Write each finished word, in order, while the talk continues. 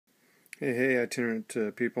Hey,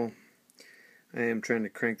 itinerant people. I am trying to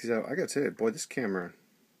crank these out. I gotta tell you, boy, this camera,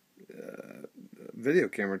 video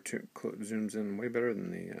camera, zooms in way better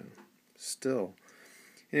than the still.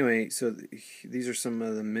 Anyway, so these are some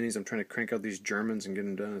of the minis. I'm trying to crank out these Germans and get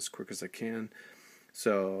them done as quick as I can.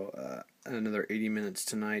 So, another 80 minutes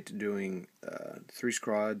tonight doing 3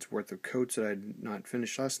 squads worth of coats that I would not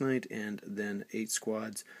finished last night, and then 8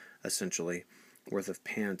 squads, essentially, worth of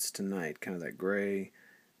pants tonight. Kind of that gray.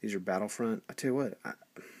 These are Battlefront. I tell you what,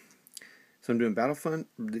 so I'm doing Battlefront.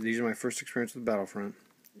 These are my first experience with Battlefront,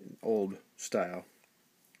 old style,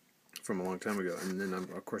 from a long time ago. And then I'm,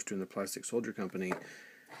 of course, doing the Plastic Soldier Company.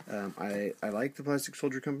 I like the Plastic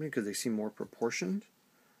Soldier Company because they seem more proportioned,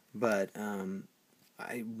 but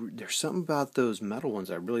there's something about those metal ones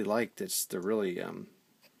I really like. They're really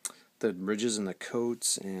the ridges and the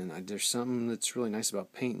coats, and there's something that's really nice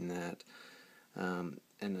about painting that.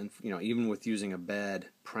 And even with using a bad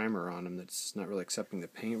primer on them that's not really accepting the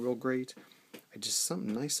paint real great, just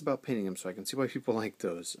something nice about painting them, so I can see why people like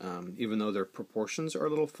those. Even though their proportions are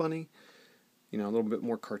a little funny, a little bit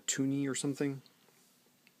more cartoony or something.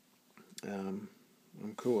 I'm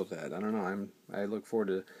cool with that. I don't know. I look forward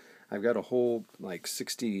to. I've got a whole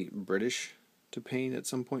 60 British to paint at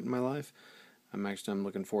some point in my life. I'm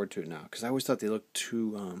looking forward to it now because I always thought they looked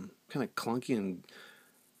too kind of clunky and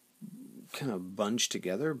kind of bunched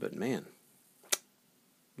together, but man,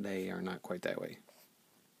 they are not quite that way.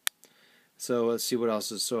 So let's see what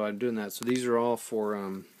else is. So I'm doing that. So these are all for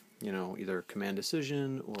either command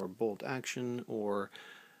decision or bolt action, or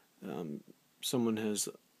someone has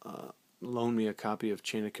loaned me a copy of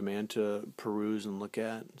Chain of Command to peruse and look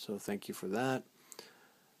at. So thank you for that.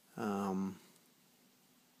 Of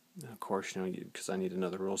course, because I need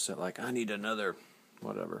another rule set. I need another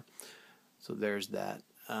whatever. So there's that.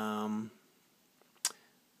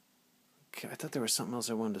 Okay, I thought there was something else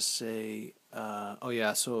I wanted to say.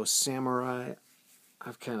 So Samurai,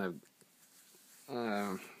 I've kind of,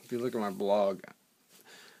 if you look at my blog,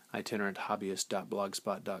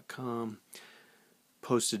 itineranthobbyist.blogspot.com,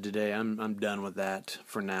 posted today. I'm done with that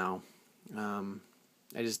for now. I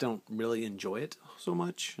just don't really enjoy it so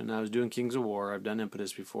much. And I was doing Kings of War. I've done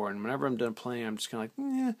Impetus before, and whenever I'm done playing, I'm just kind of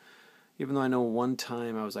like, even though I know one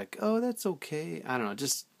time I was like, oh, that's okay. I don't know,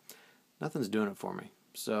 just nothing's doing it for me.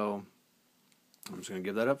 So I'm just going to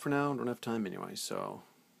give that up for now. I don't have time anyway, so.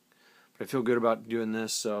 But I feel good about doing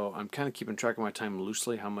this, so I'm kind of keeping track of my time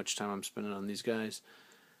loosely, how much time I'm spending on these guys.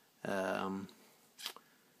 And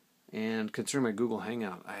considering my Google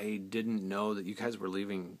Hangout, I didn't know that you guys were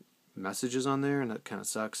leaving messages on there, and that kind of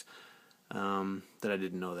sucks that I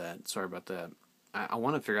didn't know that. Sorry about that. I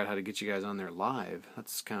want to figure out how to get you guys on there live.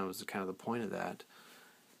 That's kind of the point of that.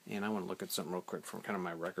 And I want to look at something real quick from kind of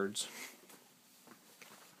my records.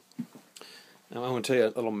 Now I want to tell you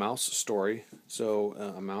a little mouse story. So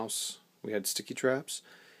a mouse, we had sticky traps.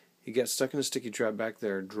 He got stuck in a sticky trap back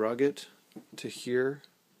there, drug it to here.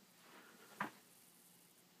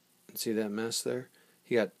 See that mess there?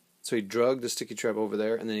 So he drugged the sticky trap over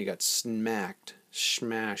there, and then he got smashed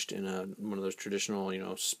in one of those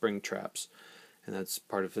traditional, spring traps. And that's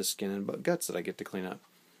part of his skin and guts that I get to clean up.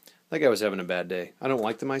 That guy was having a bad day. I don't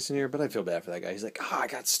like the mice in here, but I feel bad for that guy. He's like, I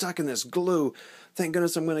got stuck in this glue. Thank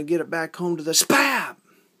goodness I'm going to get it back home to the spam.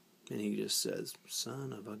 And he just says,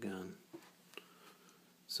 son of a gun.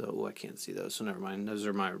 So, I can't see those, so never mind. Those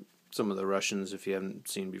are some of the Russians, if you haven't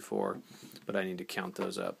seen before. But I need to count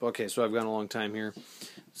those up. Okay, so I've gone a long time here.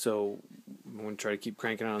 So, I'm going to try to keep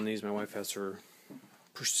cranking on these. My wife has her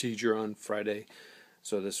procedure on Friday.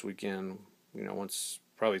 So this weekend, once,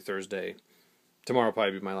 probably Thursday. Tomorrow will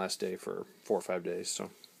probably be my last day for 4 or 5 days. So,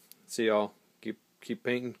 see y'all. Keep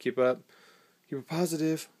painting. Keep up. Keep it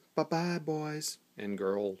positive. Bye-bye, boys and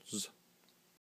girls.